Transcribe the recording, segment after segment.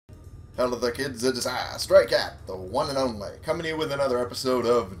Hello there, kids. It is I, Stray Cat, the one and only, coming to you with another episode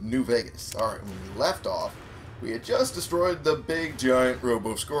of New Vegas. Alright, when we left off, we had just destroyed the big, giant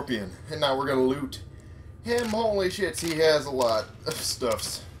Robo-Scorpion, and now we're gonna loot him. Holy shit, he has a lot of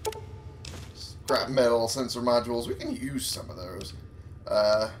stuffs. Scrap metal, sensor modules, we can use some of those.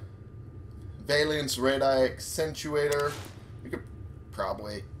 Valence Radii Accentuator, we could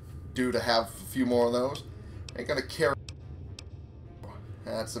probably do to have a few more of those. Ain't gonna carry.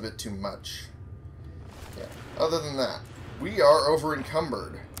 That's a bit too much. Yeah. Other than that, we are over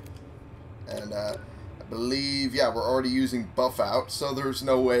encumbered. And I believe, yeah, we're already using buff out, so there's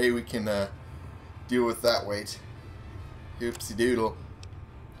no way we can deal with that weight. Oopsie doodle.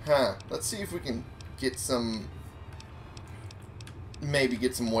 Huh. Let's see if we can get some, maybe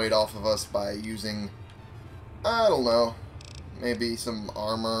get some weight off of us by using, I don't know, maybe some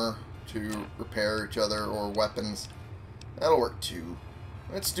armor to repair each other or weapons. That'll work too.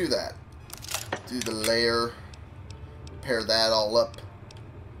 Let's do that. Do the layer. Pair that all up.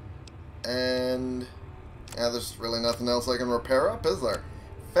 And yeah, there's really nothing else I can repair up, is there?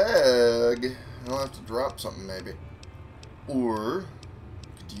 Fag. I'll have to drop something maybe. Or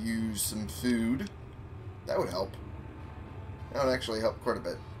could use some food. That would help. That would actually help quite a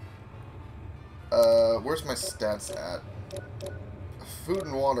bit. Where's my stats at? Food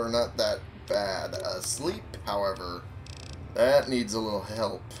and water not that bad. Sleep, however, that needs a little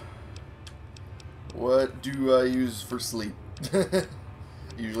help. What do I use for sleep?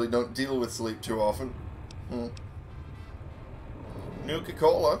 Usually don't deal with sleep too often.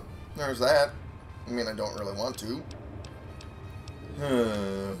 Nuka-Cola. There's that. I mean, I don't really want to.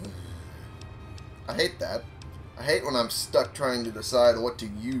 I hate that. I hate when I'm stuck trying to decide what to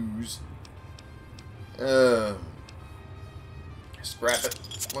use. Scrap it.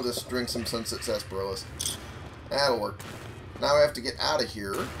 We'll just drink some Sunset Sarsaparillas. That'll work. Now I have to get out of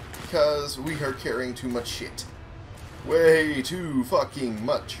here because we are carrying too much shit. Way too fucking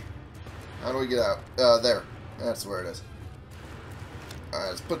much. How do we get out? There. That's where it is. Alright,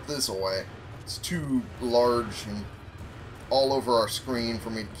 let's put this away. It's too large and all over our screen for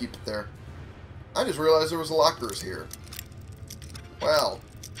me to keep it there. I just realized there was lockers here. Well,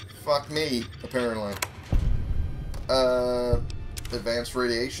 fuck me, apparently. Advanced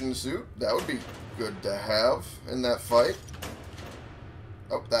radiation suit. That would be good to have in that fight.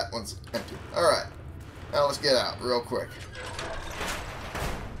 Oh, that one's empty. Alright. Now let's get out real quick.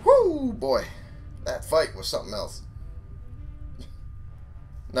 Whoo, boy. That fight was something else.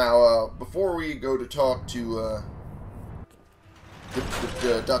 Now, before we go to talk to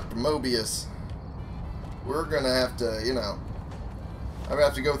Dr. Mobius, we're going to have to, you know, I'm going to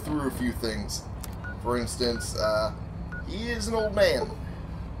have to go through a few things. For instance, he is an old man.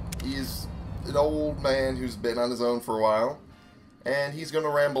 He is an old man who's been on his own for a while. And he's going to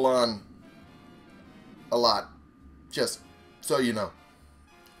ramble on a lot. Just so you know.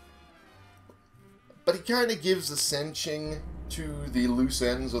 But he kind of gives a cinching to the loose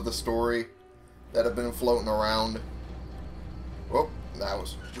ends of the story that have been floating around. Whoop, that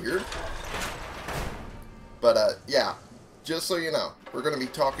was weird. But, yeah. Just so you know, we're going to be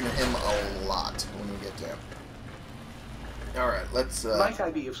talking to him a lot when we get to him. Alright, let's Might I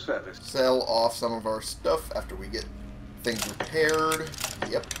be of service? Sell off some of our stuff after we get things repaired.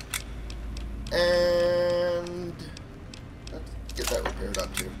 Yep. And let's get that repaired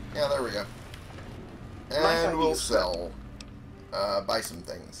up too. Yeah, there we go. And we'll sell. Buy some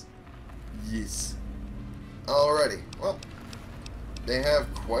things. Yes. Alrighty. Well, they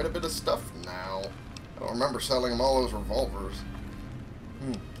have quite a bit of stuff now. I don't remember selling them all those revolvers.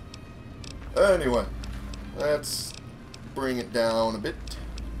 Anyway, let's bring it down a bit.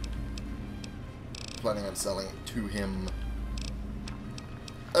 Planning on selling it to him.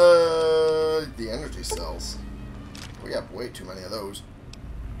 The energy cells. We have way too many of those.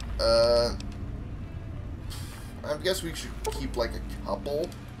 I guess we should keep like a couple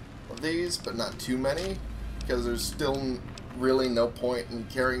of these, but not too many, because there's still really no point in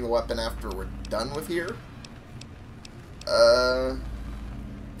carrying the weapon after we're done with here.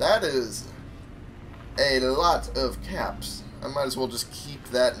 That is a lot of caps. I might as well just keep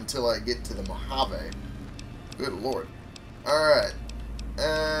that until I get to the Mojave. Good lord. Alright.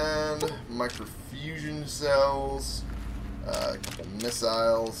 And microfusion cells. A couple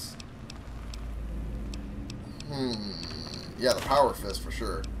missiles. Yeah, the power fist for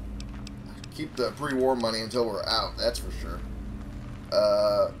sure. Keep the pre-war money until we're out, that's for sure.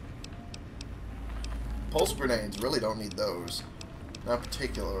 Pulse grenades, really don't need those. Not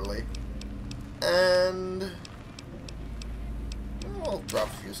particularly. And I'll drop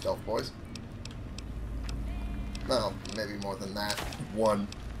a few stealth boys. Well, maybe more than that. One.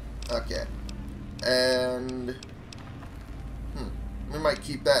 Okay. And... we might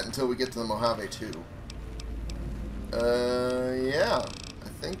keep that until we get to the Mojave, too. Yeah. I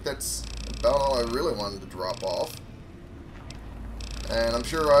think that's about all I really wanted to drop off. And I'm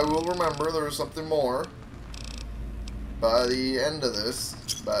sure I will remember there was something more by the end of this.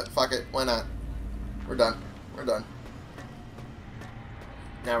 But fuck it, why not? We're done. We're done.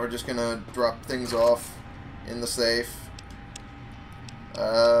 Now we're just gonna drop things off in the safe.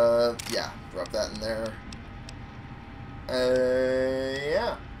 Yeah, drop that in there.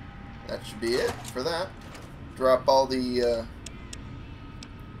 Yeah. That should be it for that. Drop all the,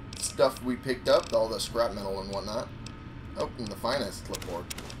 stuff we picked up, all the scrap metal and whatnot. Oh, and the finance clipboard.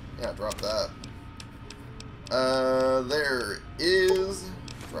 Yeah, drop that. There is.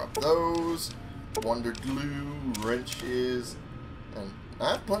 Drop those. Wonder glue, wrenches, and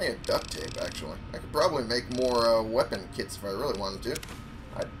I have plenty of duct tape, actually. I could probably make more, weapon kits if I really wanted to.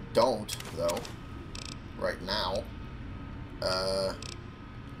 I don't, though. Right now.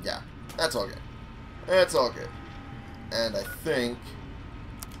 Yeah. That's all good. That's all good. And I think...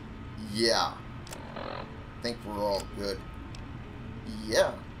 yeah. I think we're all good.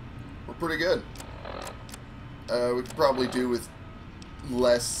 Yeah. We're pretty good. We could probably do with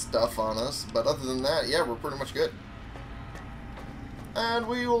less stuff on us, but other than that, yeah, we're pretty much good. And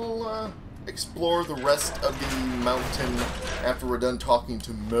we will explore the rest of the mountain after we're done talking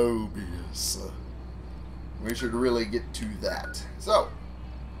to Mobius. We should really get to that. So,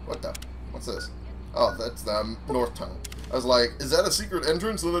 what the? What's this? Oh, that's the North Tunnel. I was like, is that a secret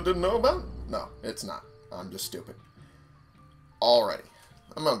entrance that I didn't know about? No, it's not. I'm just stupid. Alrighty.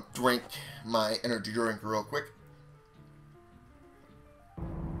 I'm gonna drink my energy drink real quick.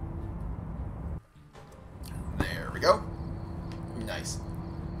 There we go. Nice.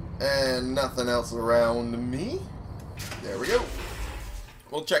 And nothing else around me. There we go.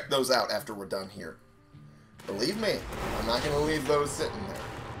 We'll check those out after we're done here. Believe me, I'm not going to leave those sitting there.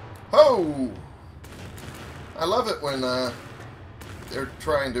 Oh! I love it when they're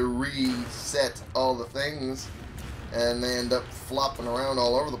trying to reset all the things and they end up flopping around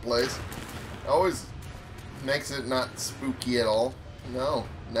all over the place. It always makes it not spooky at all. No,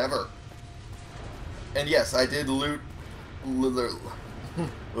 never. And yes, I did loot... I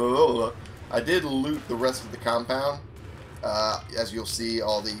did loot the rest of the compound. As you'll see,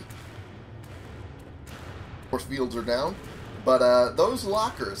 all the force fields are down. But those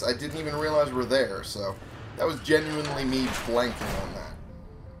lockers, I didn't even realize were there, so that was genuinely me blanking on that.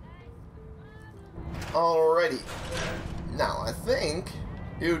 Alrighty. Now, I think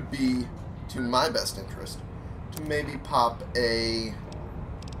it would be to my best interest to maybe pop a...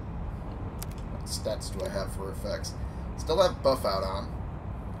 what stats do I have for effects? Still have buff out on.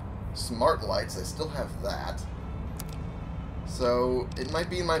 Smart lights, I still have that. So, it might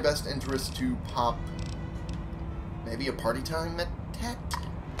be in my best interest to pop maybe a party time attack?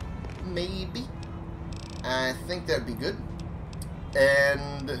 Maybe. I think that'd be good.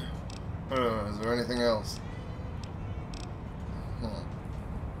 And... is there anything else?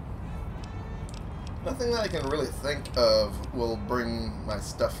 Nothing that I can really think of will bring my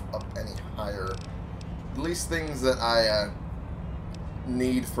stuff up any higher. At least things that I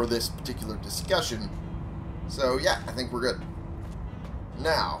need for this particular discussion. So yeah, I think we're good.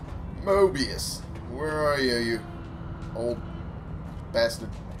 Now, Mobius. Where are you, you old bastard?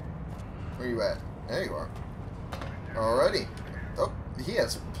 Where you at? There you are. Alrighty. Oh, he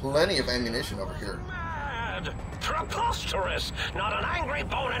has plenty of ammunition over here. Mad! Preposterous! Not an angry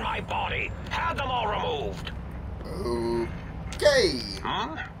bone in my body. Have them all removed. Okay.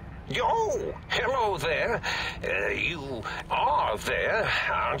 Hmm? Yo, hello there. You are there,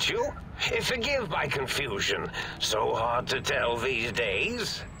 aren't you? Forgive my confusion. So hard to tell these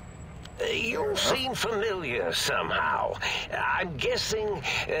days. You seem familiar somehow. I'm guessing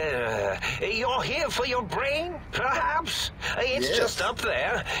you're here for your brain, perhaps? It's just up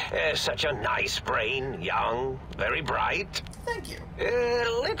there. Such a nice brain, young, very bright. Thank you. A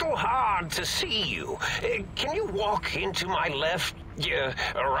little hard to see you. Can you walk into my left,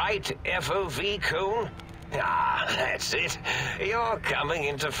 right FOV cone? Ah, that's it. You're coming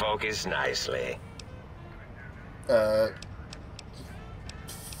into focus nicely.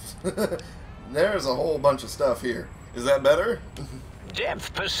 There's a whole bunch of stuff here. Is that better?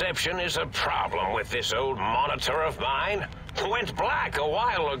 Depth perception is a problem with this old monitor of mine. Went black a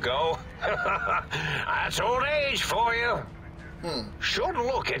while ago. That's old age for you. Should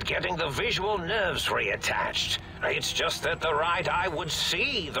look at getting the visual nerves reattached. It's just that the right eye would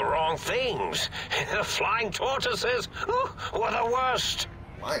see the wrong things. The flying tortoises were the worst.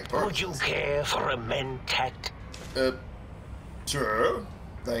 Flying tortoises? Would you care for a mentat? Sure.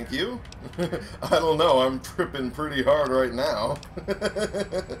 Thank you. I don't know, I'm tripping pretty hard right now.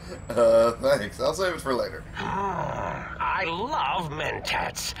 Thanks. I'll save it for later. I love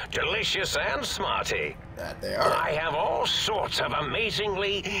mentats. Delicious and smarty. That they are. I have all sorts of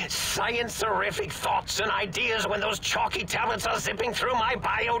amazingly science-terrific thoughts and ideas when those chalky talents are zipping through my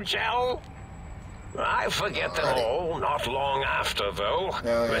biogel. I forget them all not long after, though.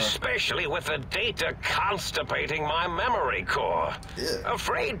 Yeah. Especially with the data constipating my memory core. Yeah.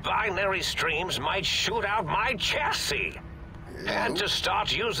 Afraid binary streams might shoot out my chassis. Had to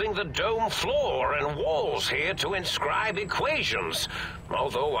start using the dome floor and walls here to inscribe equations,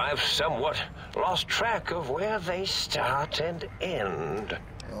 although I've somewhat lost track of where they start and end.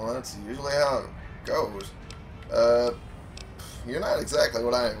 Well, that's usually how it goes. You're not exactly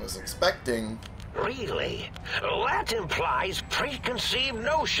what I was expecting. Really? That implies preconceived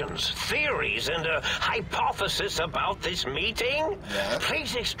notions, theories, and a hypothesis about this meeting? Yeah.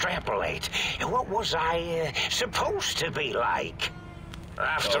 Please extrapolate. What was I supposed to be like?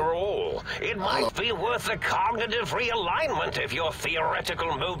 After all, it might be worth a cognitive realignment if your theoretical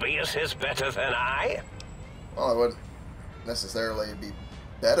Mobius is better than I. Well, it wouldn't necessarily be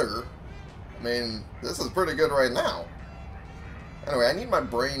better. I mean, this is pretty good right now. Anyway, I need my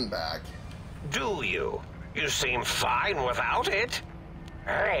brain back. Do you? You seem fine without it.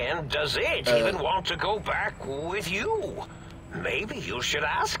 And does it even want to go back with you? Maybe you should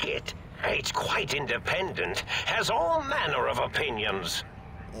ask it. It's quite independent, has all manner of opinions.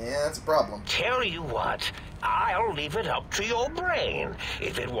 Yeah, that's a problem. Tell you what, I'll leave it up to your brain.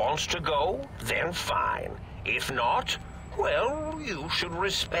 If it wants to go, then fine. If not, well, you should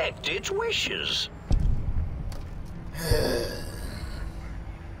respect its wishes.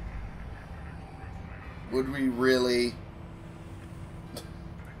 Would we really...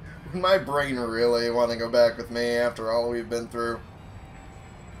 Would my brain really want to go back with me after all we've been through?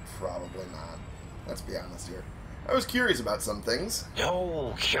 Probably not. Let's be honest here. I was curious about some things.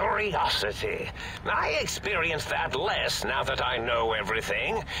 Oh, curiosity. I experience that less now that I know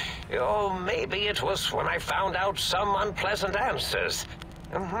everything. Oh, maybe it was when I found out some unpleasant answers.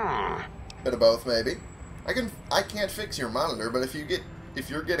 Bit of both, maybe. I can't fix your monitor, but if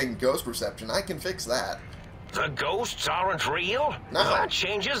you're getting ghost perception, I can fix that. The ghosts aren't real? No. That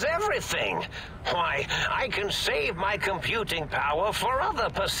changes everything. Why, I can save my computing power for other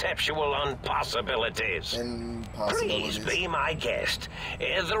perceptual impossibilities. Impossibilities. Please be my guest.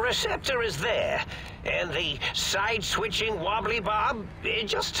 The receptor is there, and the side-switching wobbly bob,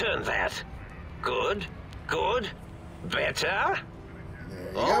 just turn that. Good, good, better. There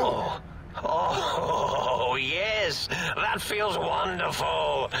you go. Oh, yes, that feels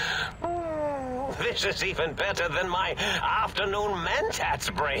wonderful. This is even better than my afternoon mentats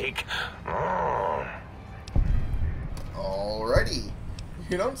break. Alrighty.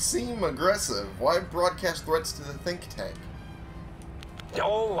 You don't seem aggressive. Why broadcast threats to the think tank?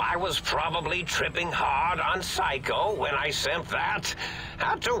 Oh, I was probably tripping hard on Psycho when I sent that.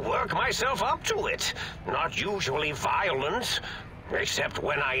 Had to work myself up to it. Not usually violent, except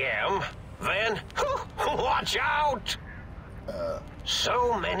when I am. Then, watch out!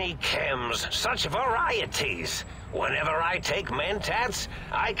 So many chems, such varieties. Whenever I take mentats,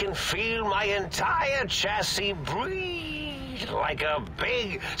 I can feel my entire chassis breathe like a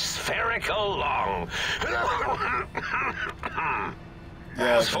big spherical lung.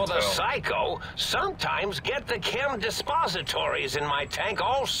 As for the Psycho, sometimes get the chem dispositories in my tank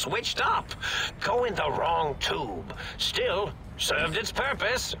all switched up. Go in the wrong tube. Still, served its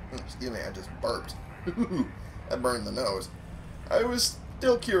purpose. Excuse me, I just burped. That burned the nose. I was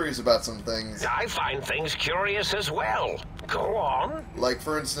still curious about some things. I find things curious as well. Go on. Like,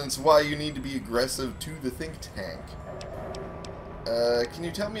 for instance, why you need to be aggressive to the think tank. Can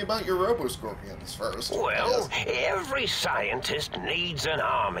you tell me about your robo-scorpions first? Well, every scientist needs an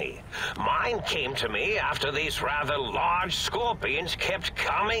army. Mine came to me after these rather large scorpions kept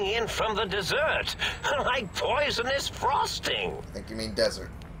coming in from the desert, like poisonous frosting. I think you mean desert.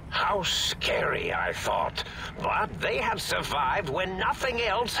 How scary, I thought. But they had survived when nothing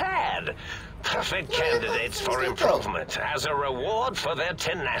else had. Perfect candidates for improvement as a reward for their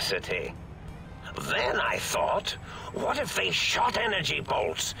tenacity. Then I thought, what if they shot energy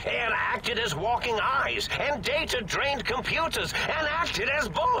bolts and acted as walking eyes and data-drained computers and acted as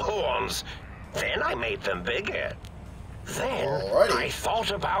bullhorns? Then I made them bigger. Then I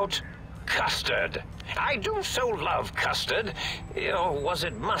thought about custard. I do so love custard. Or was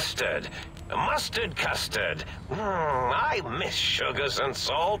it mustard? Mustard custard. I miss sugars and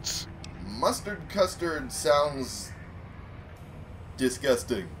salts. Mustard custard sounds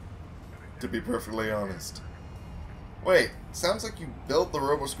disgusting, to be perfectly honest. Wait, sounds like you built the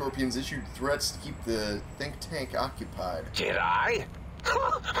Robo-Scorpions issued threats to keep the think tank occupied. Did I?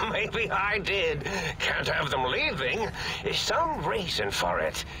 Maybe I did. Can't have them leaving. There's some reason for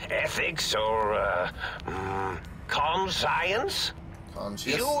it. Ethics or, conscience?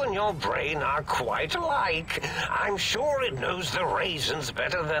 Conscious? You and your brain are quite alike. I'm sure it knows the reasons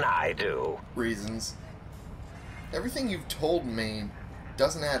better than I do. Reasons. Everything you've told me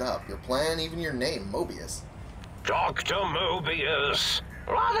doesn't add up. Your plan, even your name, Mobius. Dr. Mobius.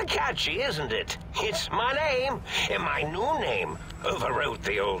 Rather catchy, isn't it? It's my name, and my new name overwrote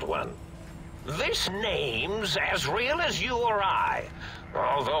the old one. This name's as real as you or I,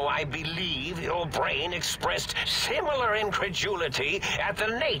 although I believe your brain expressed similar incredulity at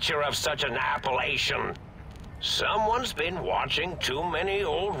the nature of such an appellation. Someone's been watching too many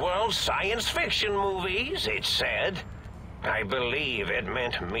old-world science fiction movies, it said. I believe it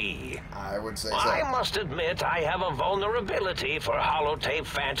meant me. I would say so. I must admit I have a vulnerability for holotape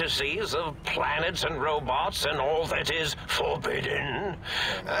fantasies of planets and robots and all that is forbidden.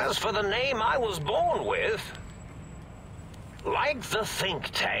 As for the name I was born with, like the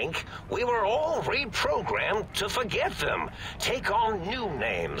think tank, we were all reprogrammed to forget them, take on new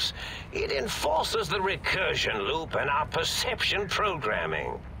names. It enforces the recursion loop in our perception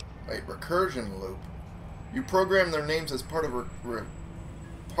programming. Wait, recursion loop? You program their names as part of a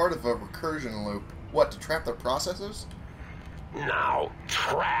recursion loop. What, to trap their processors? Now,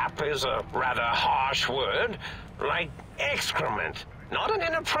 trap is a rather harsh word, like excrement. Not an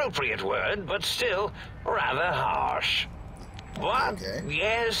inappropriate word, but still rather harsh. But, okay.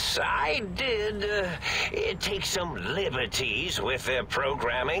 Yes, I did take some liberties with their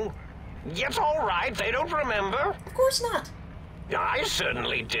programming. It's all right, they don't remember. Of course not. I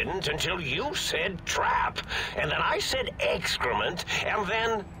certainly didn't until you said trap, and then I said excrement, and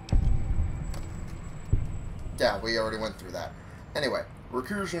then... Yeah, we already went through that. Anyway,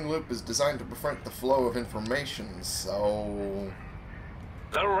 recursion loop is designed to prevent the flow of information, so...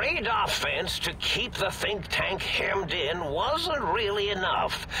 The radar fence to keep the think tank hemmed in wasn't really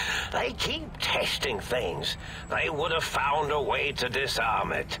enough. They keep testing things. They would have found a way to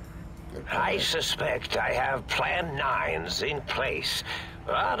disarm it. I suspect I have Plan 9s in place,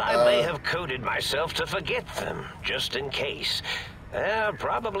 but I may have coded myself to forget them, just in case. They're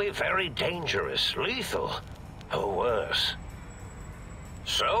probably very dangerous, lethal, or worse.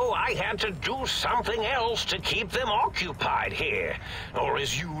 So I had to do something else to keep them occupied here, or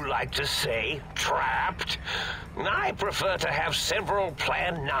as you like to say, trapped. I prefer to have several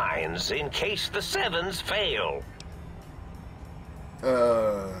Plan 9s in case the 7s fail.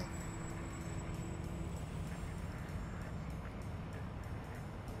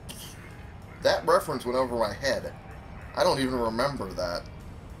 That reference went over my head. I don't even remember that.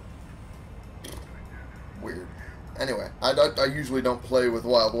 Weird. Anyway, I usually don't play with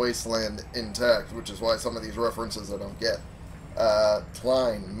Wild Wasteland intact, which is why some of these references I don't get.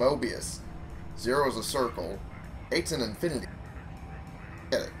 Klein, Mobius. 0's a circle. 8's an infinity.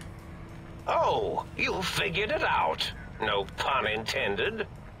 Get it. Oh, you figured it out. No pun intended.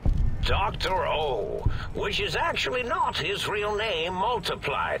 Dr. O, which is actually not his real name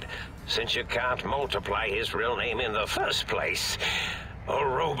multiplied, since you can't multiply his real name in the first place.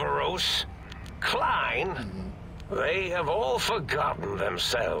 Ouroboros, Klein, they have all forgotten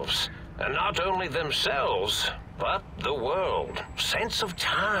themselves. And not only themselves, but the world, sense of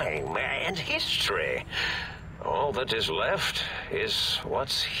time and history. All that is left is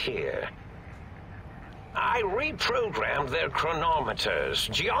what's here. I reprogrammed their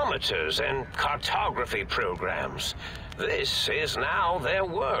chronometers, geometers, and cartography programs. This is now their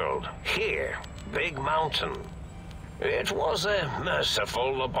world, here, Big Mountain. It was a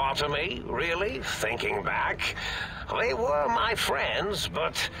merciful lobotomy, really, thinking back. They were my friends,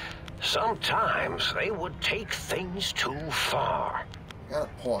 but sometimes they would take things too far. Got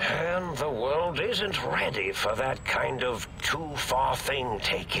a point. And the world isn't ready for that kind of too-far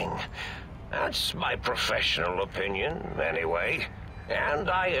thing-taking. That's my professional opinion, anyway. And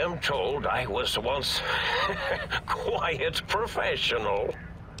I am told I was once quite professional.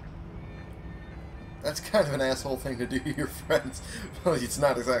 That's kind of an asshole thing to do to your friends. Well, it's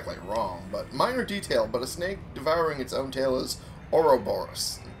not exactly wrong, but minor detail, but a snake devouring its own tail is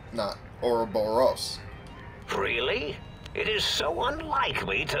Ouroboros, not Ouroboros. Really? It is so unlike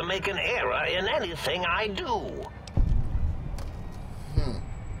me to make an error in anything I do.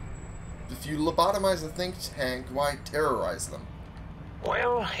 If you lobotomize the think tank, why terrorize them?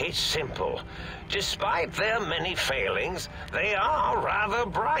 Well, it's simple. Despite their many failings, they are rather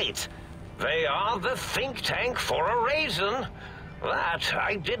bright. They are the think tank for a reason. That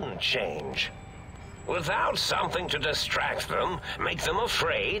I didn't change. Without something to distract them, make them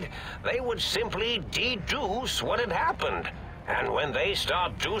afraid, they would simply deduce what had happened. And when they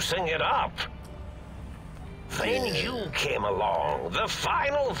start deucing it up, then you came along, the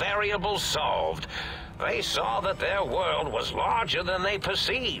final variable solved. They saw that their world was larger than they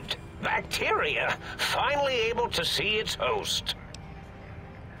perceived. Bacteria, finally able to see its host.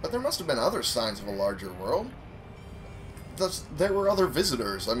 But there must have been other signs of a larger world. There were other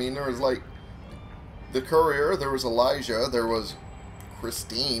visitors. I mean, there was like the courier, there was Elijah, there was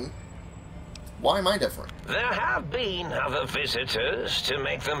Christine. Why am I different? There have been other visitors to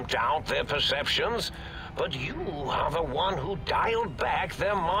make them doubt their perceptions, but you are the one who dialed back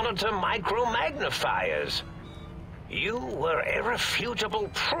their monitor micromagnifiers. You were irrefutable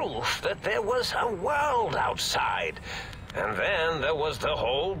proof that there was a world outside. And then there was the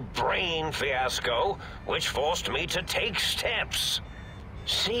whole brain fiasco, which forced me to take steps.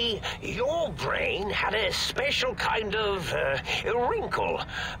 See, your brain had a special kind of wrinkle,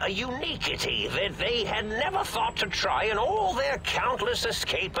 a uniquity that they had never thought to try in all their countless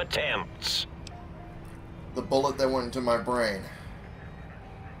escape attempts. The bullet that went into my brain.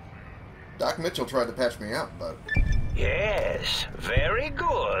 Doc Mitchell tried to patch me up, but... Yes, very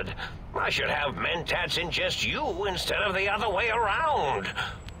good. I should have mentats ingest you instead of the other way around.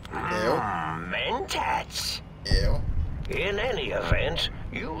 Mentats. Ew. In any event,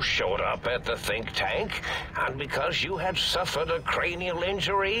 you showed up at the think tank, and because you had suffered a cranial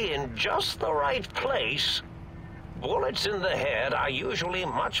injury in just the right place, bullets in the head are usually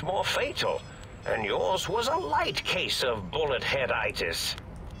much more fatal, and yours was a light case of bullet headitis.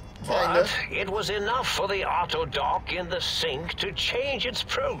 But it was enough for the autodock in the sink to change its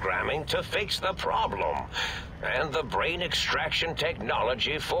programming to fix the problem. And the brain extraction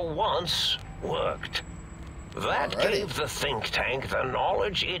technology for once worked. That gave the think tank the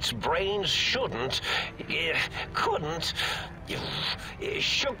knowledge its brains couldn't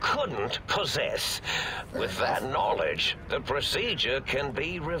possess. With that knowledge, the procedure can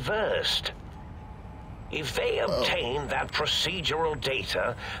be reversed. If they obtain that procedural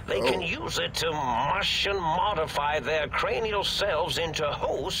data, they can use it to mush and modify their cranial selves into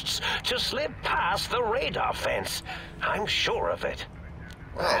hosts to slip past the radar fence. I'm sure of it.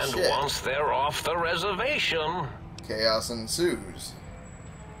 And once they're off the reservation... chaos ensues.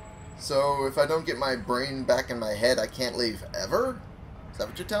 So, if I don't get my brain back in my head, I can't leave ever? Is that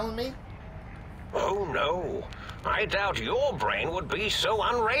what you're telling me? Oh, no. I doubt your brain would be so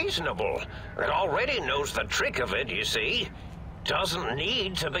unreasonable. It already knows the trick of it, you see. Doesn't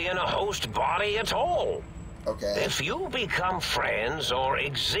need to be in a host body at all. Okay. If you become friends or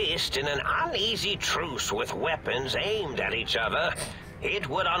exist in an uneasy truce with weapons aimed at each other, it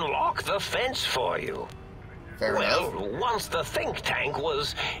would unlock the fence for you. Fair enough. Once the think tank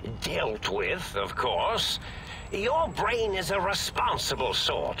was dealt with, of course, your brain is a responsible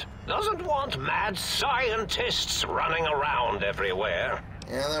sort. Doesn't want mad scientists running around everywhere.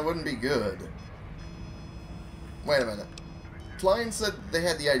 Yeah, that wouldn't be good. Wait a minute. Klein said they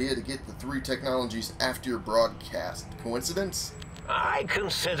had the idea to get the 3 technologies after your broadcast. Coincidence? I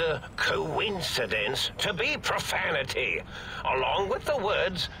consider coincidence to be profanity, along with the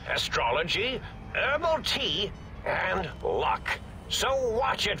words astrology, herbal tea, and luck. So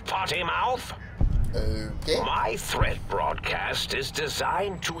watch it, potty mouth. Okay. My threat broadcast is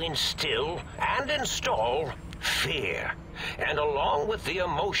designed to instill and install fear. And along with the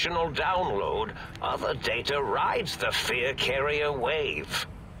emotional download, other data rides the fear carrier wave.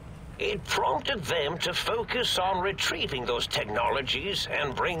 It prompted them to focus on retrieving those technologies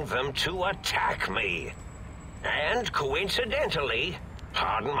and bring them to attack me. And coincidentally,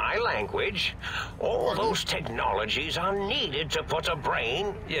 pardon my language, all those technologies are needed to put a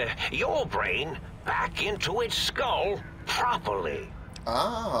brain, your brain, back into its skull properly.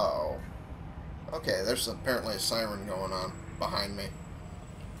 Oh. Okay, there's apparently a siren going on behind me.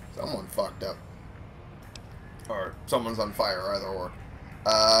 Someone fucked up. Or someone's on fire, either or.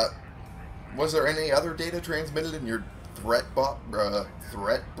 Was there any other data transmitted in your threat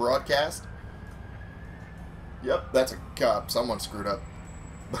broadcast? Yep, that's a cop. Someone screwed up.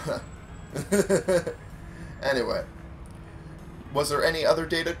 Anyway. Was there any other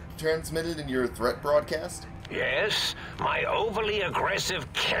data transmitted in your threat broadcast? Yes, my overly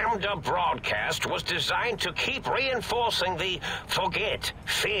aggressive cammed-up broadcast was designed to keep reinforcing the forget,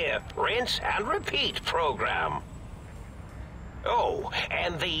 fear, rinse, and repeat program. Oh,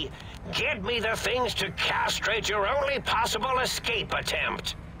 and the get me the things to castrate your only possible escape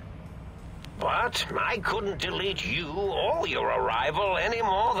attempt. But I couldn't delete you or your arrival any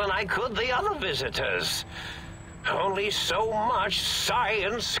more than I could the other visitors. Only so much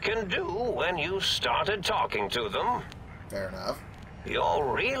science can do when you started talking to them. Fair enough.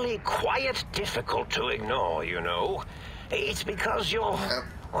 You're really quite difficult to ignore, you know. It's because you're,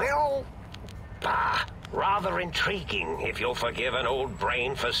 well, rather intriguing, if you'll forgive an old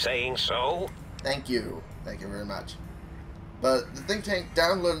brain for saying so. Thank you. Thank you very much. But the think tank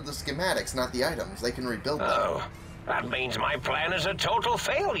downloaded the schematics, not the items. They can rebuild them. Oh, that means my plan is a total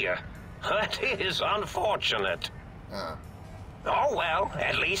failure. That is unfortunate. Oh well,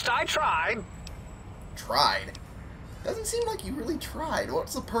 at least I tried. Tried? Doesn't seem like you really tried.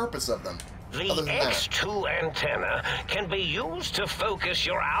 What's the purpose of them? The X2 antenna can be used to focus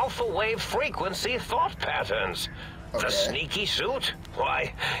your alpha wave frequency thought patterns. Okay. The sneaky suit?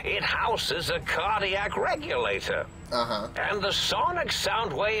 Why, it houses a cardiac regulator. And the sonic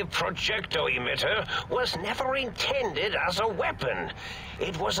sound wave projecto emitter was never intended as a weapon.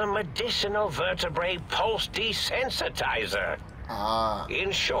 It was a medicinal vertebrae pulse desensitizer.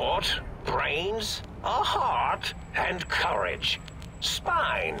 In short, brains, a heart, and courage.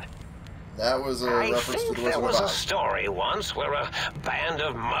 Spine. That was a reference to the Wizard of Oz. There was a story once where a band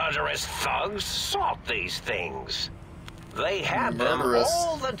of murderous thugs sought these things. They had them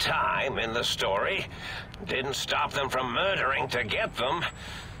all the time in the story. Didn't stop them from murdering to get them.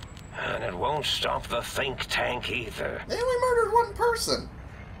 And it won't stop the think tank either. They only murdered one person.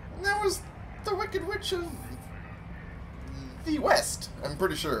 And that was the Wicked Witch of the West, I'm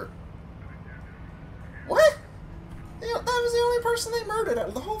pretty sure. What? That was the only person they murdered out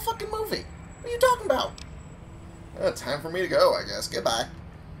of the whole fucking movie. What are you talking about? Time for me to go, I guess. Goodbye.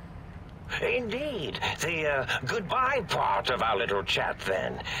 Indeed. The goodbye part of our little chat,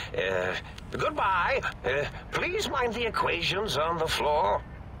 then. Goodbye. Please mind the equations on the floor.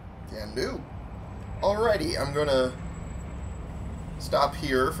 Can do. Alrighty, I'm gonna stop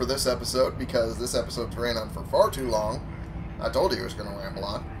here for this episode because this episode's ran on for far too long. I told you it was gonna ramble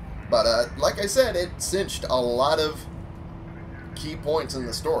on. But, like I said, it cinched a lot of key points in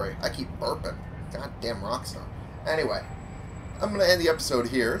the story. I keep burping. Goddamn Rockstar. Anyway, I'm going to end the episode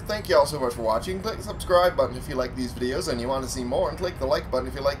here. Thank you all so much for watching. Click the subscribe button if you like these videos and you want to see more, and click the like button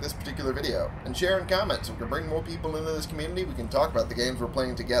if you like this particular video. And share and comment so we can bring more people into this community. We can talk about the games we're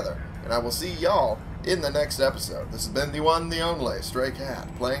playing together. And I will see y'all in the next episode. This has been the one, the only Stray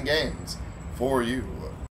Cat, playing games for you.